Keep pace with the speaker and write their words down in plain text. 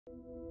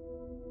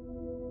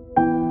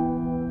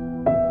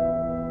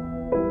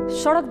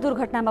सडक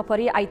दुर्घटनामा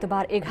परि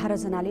आइतबार 11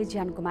 जनाले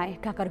ज्यान गुमाए।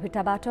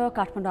 काकरभिट्टाबाट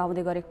काठमाडौँ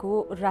आउँदै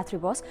गरेको रात्रि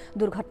बस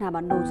दुर्घटनामा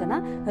 9 जना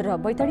र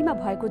बैतडीमा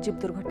भएको जीप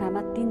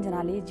दुर्घटनामा 3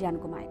 जनाले ज्यान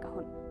गुमाएका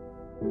हुन्।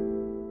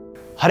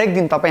 हरेक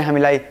दिन तपाईँ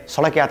हामीलाई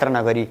सडक यात्रा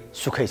नगरी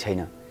सुखै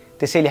छैन,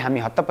 त्यसैले हामी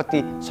हत्तपत्ती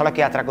सडक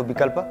यात्राको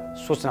विकल्प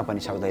सोच्न पनि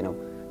सक्दैनौँ।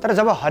 तर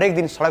जब हरेक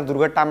दिन सडक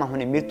दुर्घटनामा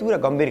हुने मृत्यु र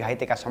गम्भीर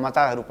घाइतेका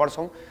समाचारहरू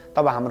पढ्छौँ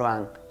तब हाम्रो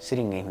आङ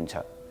सिरिङ्गै हुन्छ।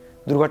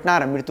 दुर्घटना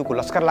र मृत्युको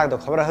लस्कर लाग्दो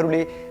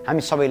खबरहरूले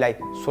हामी सबैलाई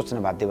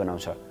सोच्न बाध्य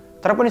बनाउँछ।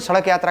 तर पनि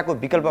सडक यात्राको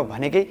विकल्प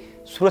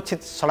भनेकै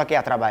सुरक्षित सडक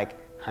यात्रा बाहेक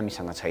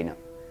हामीसँग छैन।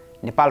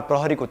 नेपाल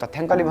प्रहरीको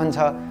तथ्याङ्कले भन्छ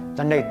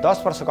झन्डै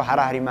 10 वर्षको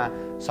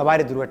हाराहारीमा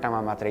सवारी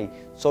दुर्घटनामा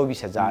मात्रै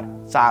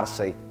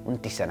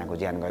 24,429 जनाको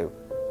ज्यान गयो।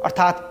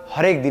 अर्थात्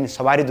हरेक दिन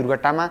सवारी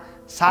दुर्घटनामा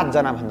 7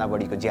 जनाभन्दा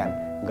बढीको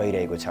ज्यान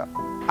गइरहेको छ।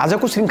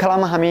 आजको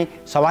श्रृङ्खलामा हामी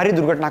सवारी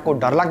दुर्घटनाको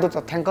डरलाग्दो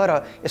तथ्याङ्क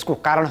र यसको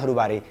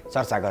कारणहरूबारे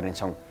चर्चा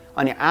गर्नेछौँ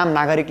अनि आम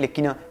नागरिकले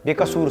किन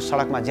बेकसुर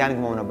सडकमा ज्यान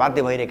गुमाउन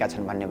बाध्य भइरहेका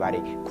छन् भन्ने बारे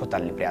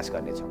खोताल्ने प्रयास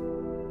गर्नेछौँ।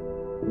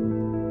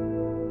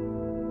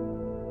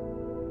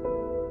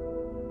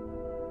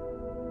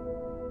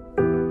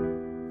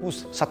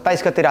 पुस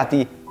 27 गते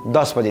राति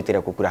 10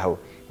 बजेतिरको कुरा हो।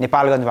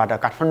 नेपालगञ्जबाट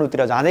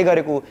काठमाडौँतिर जाँदै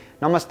गरेको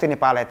नमस्ते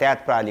नेपाल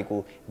यातायात प्रणालीको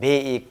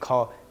भे1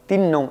 ख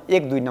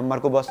 3912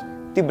 नम्बरको बस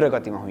तीव्र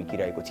गतिमा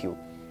हुर्किरहेको थियो।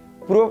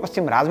 पूर्व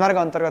पश्चिम राजमार्ग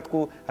अन्तर्गतको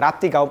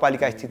राप्ती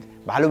गाउँपालिका स्थित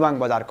भालुबाङ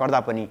बजार कर्दा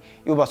पनि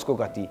यो बसको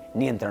गति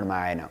नियन्त्रणमा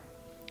आएन।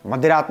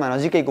 मध्यरातमा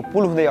नजिकैको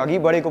पुल हुँदै अघि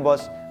बढेको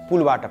बस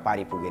पुलबाट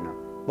पारी पुगेन,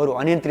 बरु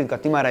अनियन्त्रित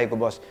गतिमा रहेको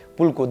बस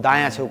पुलको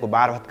दायाँ छेउको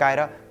बार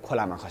भत्काएर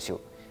खोलामा खस्यो।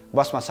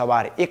 बसमा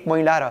सवार 1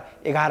 महिला र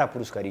 11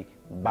 पुरुष गरी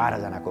 12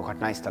 जनाको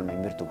घटनास्थलमै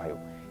मृत्यु भयो।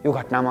 यो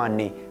घटनामा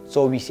अन्य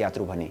 24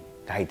 यात्रु भने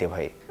घाइते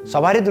भए।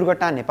 सवारी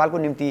दुर्घटना नेपालको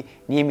निम्ति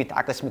नियमित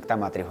आकस्मिकता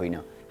मात्रै होइन।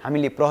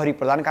 हामीले प्रहरी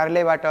प्रधान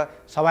कार्यालयबाट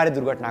सवारी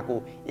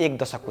दुर्घटनाको 1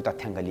 दशकको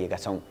तथ्याङ्क लिएका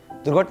छौँ।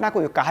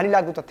 दुर्घटनाको यो कहाली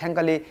लाग्दो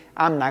तथ्याङ्कले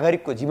आम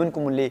नागरिकको जीवनको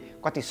मूल्य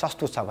कति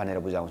सस्तो छ भनेर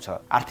बुझाउँछ।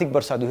 आर्थिक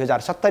वर्ष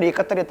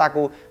 2070-71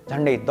 यताको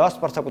झन्डै 10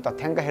 वर्षको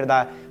तथ्याङ्क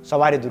हेर्दा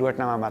सवारी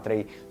दुर्घटनामा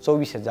मात्रै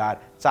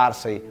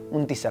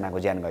 24,429 जनाको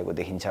ज्यान गएको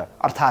देखिन्छ।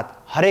 अर्थात्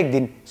हरेक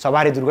दिन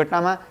सवारी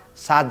दुर्घटनामा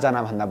 7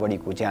 जनाभन्दा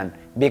बढीको ज्यान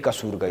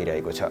बेकसुर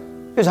गइरहेको छ।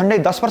 यो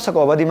झन्डै 10 वर्षको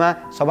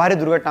अवधिमा सवारी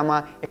दुर्घटनामा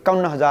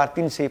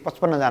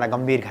 51,355 जना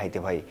गम्भीर घाइते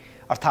भए।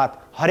 अर्थात्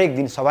हरेक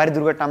दिन सवारी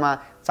दुर्घटनामा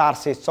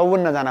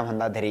 454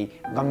 जनाभन्दा धेरै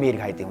गम्भीर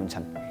घाइते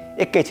हुन्छन्।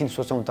 एकैछिन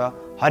सोचौँ त,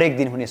 हरेक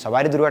दिन हुने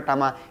सवारी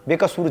दुर्घटनामा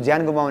बेकसुर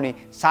ज्यान गुमाउने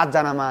 7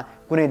 जनामा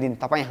कुनै दिन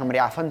तपाईँ हाम्रै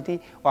आफन्ती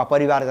वा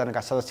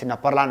परिवारजनका सदस्य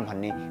नपर्लान्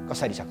भन्ने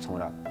कसरी सक्छौँ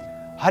र?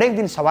 हरेक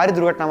दिन सवारी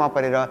दुर्घटनामा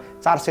परेर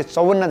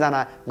 454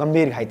 जना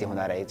गम्भीर घाइते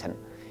हुँदा रहेछन्।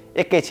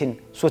 एकैछिन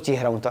सोची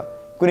हेरौँ त,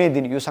 कुनै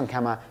दिन यो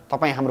सङ्ख्यामा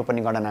तपाईँ हाम्रो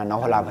पनि गणना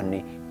नहोला भन्ने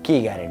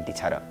के ग्यारेन्टी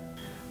छ र?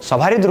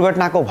 सवारी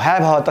दुर्घटनाको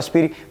भयावह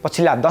तस्बिर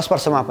पछिल्ला 10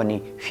 वर्षमा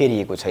पनि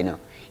फेरिएको छैन।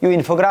 यो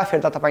इन्फोग्राफ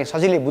हेर्दा तपाईँ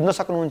सजिलै बुझ्न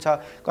सक्नुहुन्छ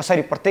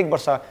कसरी प्रत्येक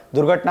वर्ष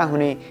दुर्घटना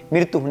हुने,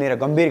 मृत्यु हुने र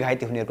गम्भीर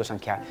घाइते हुनेहरूको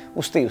सङ्ख्या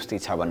उस्तै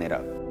छ भनेर।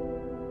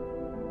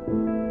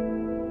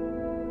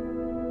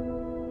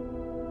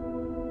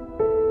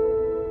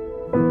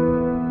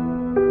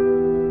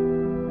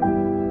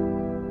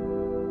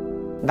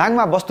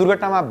 दाङमा बस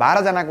दुर्घटनामा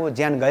 12 जनाको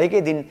ज्यान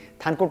गएकै दिन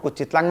थानकोटको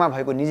चितलाङमा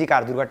भएको निजी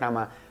कार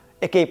दुर्घटनामा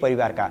एकै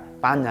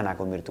परिवारका 5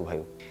 जनाको मृत्यु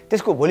भयो।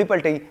 त्यसको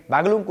भोलिपल्टै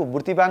बागलुङको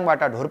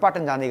बुर्तिबाङबाट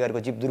ढोरपाटन जाँदै गरेको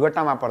जीप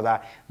दुर्घटनामा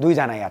पर्दा 2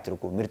 जना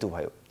यात्रुको मृत्यु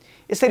भयो।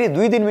 यसरी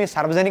 2 दिनमै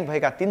सार्वजनिक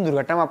भएका 3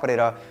 दुर्घटनामा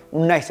परेर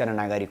 19 जना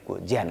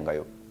नागरिकको ज्यान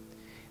गयो।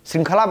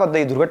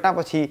 श्रृङ्खलाबद्ध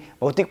दुर्घटनापछि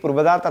भौतिक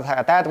पूर्वाधार तथा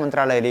यातायात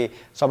मन्त्रालयले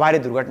सवारी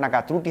दुर्घटनाका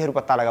त्रुटिहरू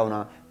पत्ता लगाउन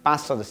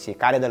 5 सदस्यीय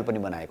कार्यदल पनि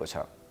बनाएको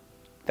छ।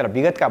 तर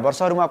विगतका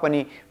वर्षहरूमा पनि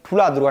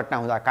ठूला दुर्घटना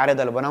हुँदा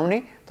कार्यदल बनाउने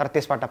तर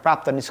त्यसबाट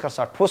प्राप्त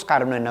निष्कर्ष ठोस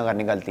कार्यान्वयन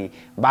नगर्ने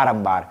गल्ती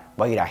बारम्बार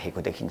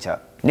भइराखेको देखिन्छ।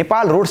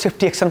 Nepal road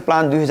safety action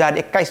plan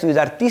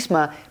 2021-2030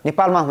 मा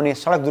नेपालमा हुने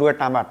सडक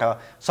दुर्घटनाबाट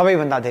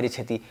सबैभन्दा धेरै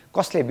क्षति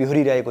कसले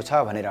बिहोरिरहेको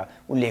छ भनेर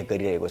उल्लेख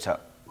गरिरहेको छ।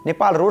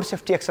 Nepal road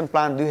safety action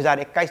plan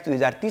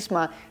 2021-2030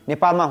 मा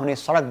नेपालमा हुने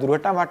सडक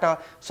दुर्घटनाबाट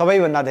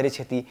सबैभन्दा धेरै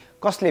क्षति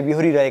कसले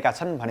बिहोरिरहेका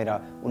छन्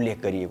भनेर उल्लेख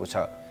गरिएको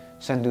छ।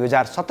 सन्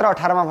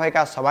 2017-18 मा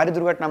भएका सवारी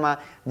दुर्घटनामा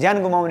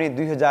ज्यान गुमाउने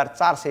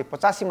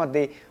 2485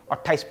 मध्ये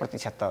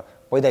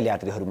 28% पैदल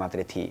यात्रीहरू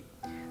मात्रै थिए,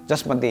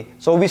 जसमध्ये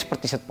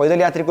 24%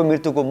 पैदल यात्रीको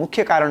मृत्युको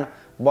मुख्य कारण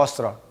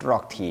बस र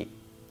ट्रक थिए।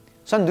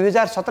 सन्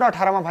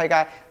 2017-18 मा भएका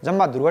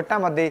जम्मा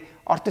दुर्घटनामध्ये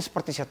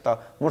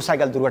 38%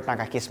 मोटरसाइकल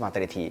दुर्घटनाका केस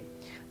मात्रै थिए,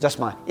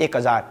 जसमा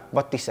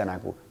 1032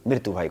 जनाको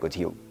मृत्यु भएको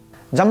थियो।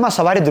 जम्मा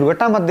सवारी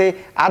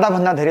दुर्घटनामध्ये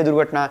आधाभन्दा धेरै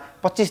दुर्घटना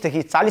 25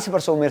 देखि 40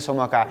 वर्ष उमेर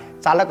समूहका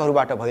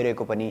चालकहरूबाट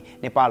भइरहेको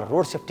पनि नेपाल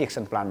रोड सेफ्टी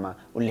एक्सन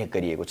प्लानमा उल्लेख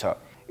गरिएको छ।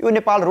 यो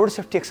नेपाल रोड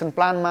सेफ्टी एक्सन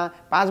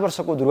प्लानमा 5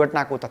 वर्षको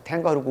दुर्घटनाको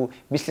तथ्याङ्कहरूको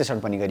विश्लेषण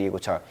पनि गरिएको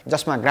छ,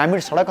 जसमा ग्रामीण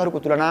सडकहरूको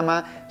तुलनामा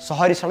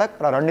सहरी सडक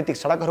र रणनीतिक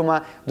सडकहरूमा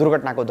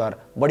दुर्घटनाको दर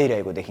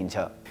बढिरहेको देखिन्छ।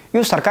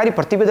 यो सरकारी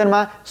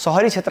प्रतिवेदनमा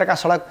सहरी क्षेत्रका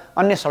सडक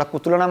अन्य सडकको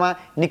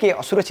तुलनामा निकै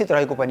असुरक्षित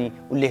रहेको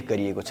पनि उल्लेख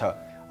गरिएको छ।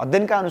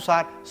 अध्ययनका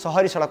अनुसार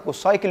सहरी सडकको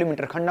 100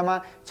 किलोमिटर खण्डमा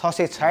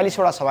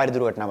 646वटा सवारी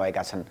दुर्घटना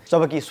भएका छन्,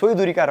 जबकि सोही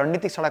दूरीका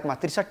रणनीतिक सडकमा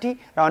 63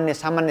 र अन्य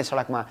सामान्य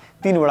सडकमा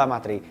 3वटा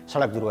मात्रै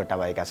सडक दुर्घटना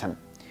भएका छन्।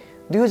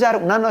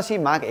 2079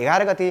 माघ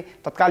 11 गते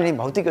तत्कालीन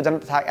भौतिक योजना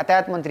तथा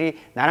यातायात मन्त्री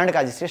नारायण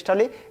काजी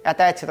श्रेष्ठले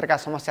यातायात क्षेत्रका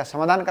समस्या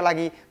समाधानका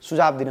लागि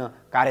सुझाव दिन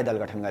कार्यदल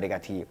गठन गरेका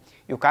थिए।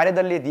 यो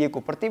कार्यदलले दिएको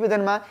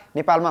प्रतिवेदनमा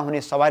नेपालमा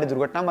हुने सवारी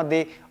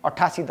दुर्घटनामध्ये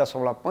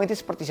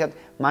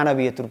 88.35%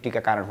 मानवीय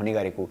त्रुटिका कारण हुने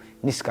गरेको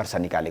निष्कर्ष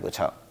निकालेको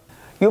छ।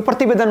 यो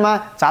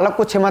प्रतिवेदनमा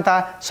चालकको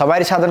क्षमता,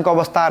 सवारी साधनको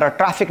अवस्था र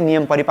ट्राफिक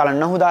नियम परिपालन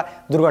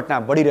नहुँदा दुर्घटना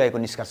बढिरहेको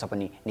निष्कर्ष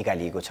पनि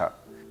निकालिएको छ।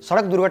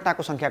 सडक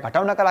दुर्घटनाको सङ्ख्या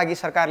घटाउनका लागि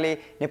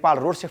सरकारले Nepal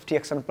road safety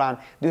action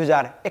plan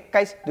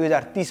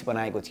 2021-2030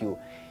 बनाएको थियो।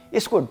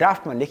 यसको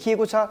ड्राफ्टमा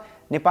लेखिएको छ,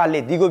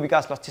 नेपालले दिगो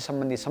विकास लक्ष्य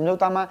सम्बन्धी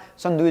सम्झौतामा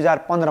सन्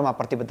 2015मा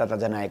प्रतिबद्धता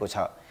जनाएको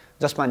छ,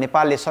 जसमा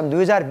नेपालले सन्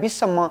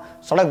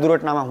 2020सम्म सडक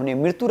दुर्घटनामा हुने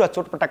मृत्यु र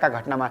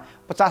चोटपटकका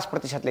घटनामा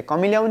 50%ले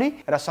कमी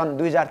ल्याउने र सन्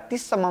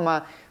 2030सम्ममा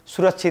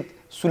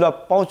सुरक्षित,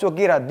 सुलभ,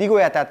 पहुँचोकी र दिगो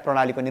यातायात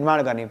प्रणालीको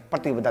निर्माण गर्ने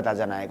प्रतिबद्धता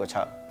जनाएको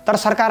छ। तर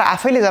सरकार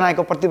आफैले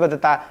जनाएको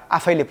प्रतिबद्धता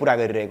आफैले पुरा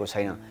गरिरहेको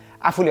छैन।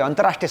 आफूले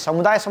अन्तर्राष्ट्रिय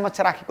समुदाय समक्ष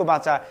राखेको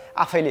बाचा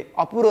आफैले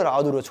अपुरो र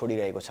अधुरो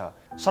छोडिरहेको छ।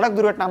 सडक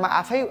दुर्घटनामा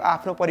आफै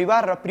आफ्नो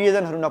परिवार र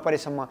प्रियजनहरू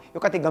नपरेसम्म यो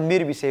कति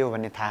गम्भीर विषय हो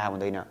भन्ने थाहा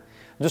हुँदैन।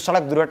 जो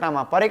सडक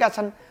दुर्घटनामा परेका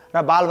छन्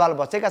र बालबाल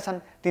बचेका छन्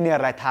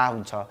तिनीहरूलाई थाहा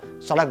हुन्छ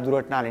सडक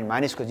दुर्घटनाले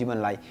मानिसको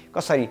जीवनलाई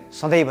कसरी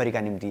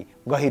सधैँभरिका निम्ति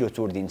गहिरो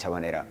चोट दिन्छ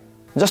भनेर।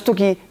 जस्तो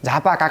कि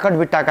झापा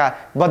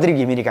काकडभिट्टाका बद्री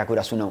घिमिरेका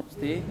कुरा सुनौ।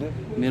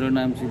 मेरो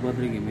नाम चाहिँ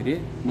बद्री घिमिरे,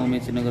 म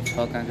मेचीनगर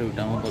 6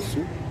 काकडभिट्टामा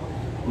बस्छु।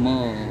 म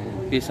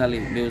पेसाले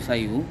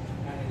व्यवसायी हुँ।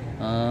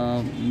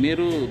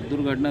 मेरो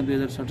दुर्घटना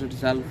 2067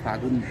 साल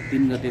फागुन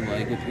 3 गते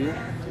भएको थियो।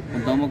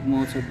 दमक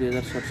महोत्सव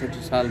 2067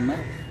 सालमा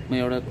म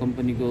एउटा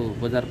कम्पनीको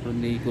बजार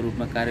प्रतिनिधिको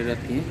रूपमा कार्यरत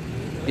थिएँ।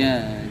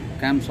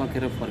 त्यहाँ काम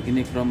सकेर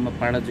फर्किने क्रममा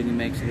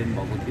पाडाजुङीमा एक्सिडेन्ट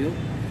भएको थियो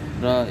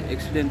र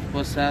एक्सिडेन्ट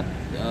पश्चात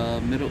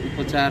मेरो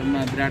उपचारमा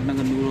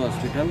विराटनगर न्युरो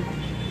हस्पिटल,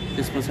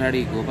 त्यस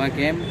पछाडि घोपा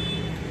क्याम्प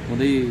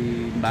हुँदै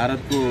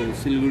भारतको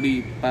सिलगढी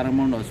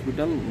पारामाउन्ट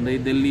हस्पिटल हुँदै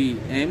दिल्ली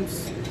एम्स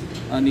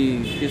अनि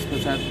त्यस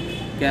पश्चात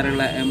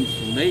केरला एम्स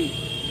हुँदै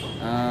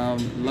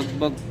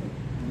लगभग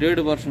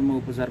 1.5 वर्षमा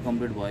उपचार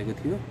कम्प्लिट भएको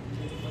थियो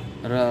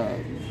र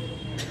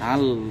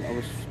हाल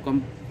अब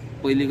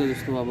पहिलेको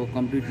जस्तो अब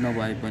कम्प्लिट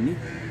नभए पनि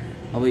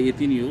अब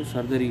यति नै हो।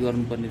 सर्जरी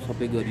गर्नुपर्ने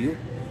सबै गरियो।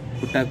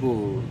 खुट्टाको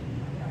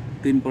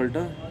 3 पल्ट,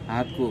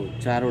 हातको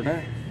 4 वटा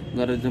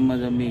गरेर जम्मा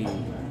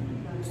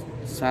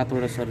 7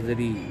 वटा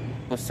सर्जरी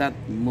पश्चात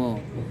म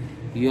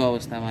यो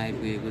अवस्थामा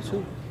आइपुगेको छु।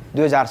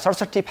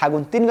 2067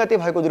 फागुन 3 गते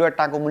भएको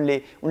दुर्घटनाको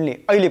मूल्य उनले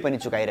अहिले पनि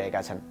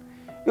चुकाइरहेका छन्।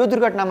 यो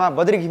दुर्घटनामा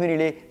बद्री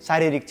घिमिरेले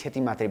शारीरिक क्षति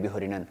मात्रै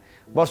बिहोरिनन्,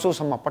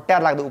 वर्षौसम्म पट्यार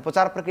लाग्दो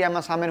उपचार प्रक्रियामा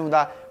सामेल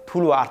हुँदा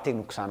ठुलो आर्थिक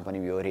नोक्सान पनि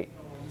बिहोरे।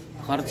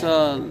 खर्च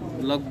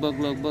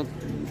लगभग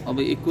अब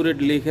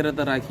एकुरेट लेखेर त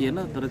राखिएन,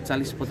 तर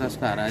 40-50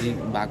 का हाराहारी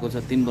भएको छ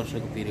 3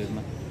 वर्षको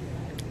पिरियडमा।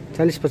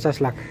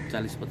 40-50 लाख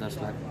 40-50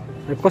 लाख।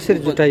 कसरी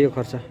जुटाइयो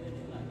खर्च?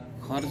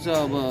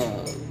 अब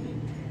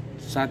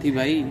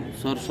साथीभाइ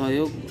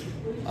सरसहयोग,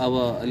 अब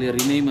अहिले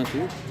ऋणैमा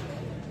छु।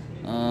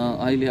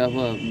 अहिले अब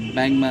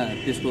ब्याङ्कमा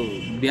त्यसको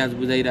ब्याज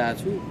बुझाइरहेको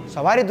छु।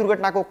 सवारी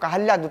दुर्घटनाको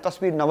काहल्याग्दो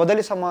तस्बिर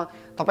नबदलेसम्म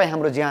तपाईँ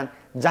हाम्रो ज्यान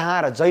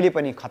जहाँ र जहिले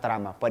पनि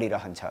खतरामा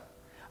परिरहन्छ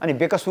अनि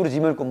बेकसुर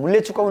जीवनको मूल्य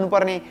चुकाउनु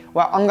पर्ने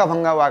वा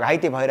अङ्गभङ्ग वा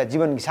घाइते भएर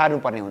जीवन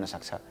घिसार्नुपर्ने हुन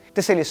सक्छ।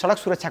 त्यसैले सडक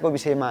सुरक्षाको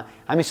विषयमा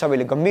हामी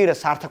सबैले गम्भीर र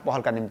सार्थक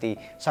पहलका निम्ति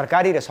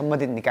सरकारी र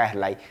सम्बन्धित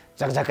निकायहरूलाई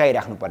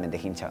झकझकाइराख्नुपर्ने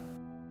देखिन्छ।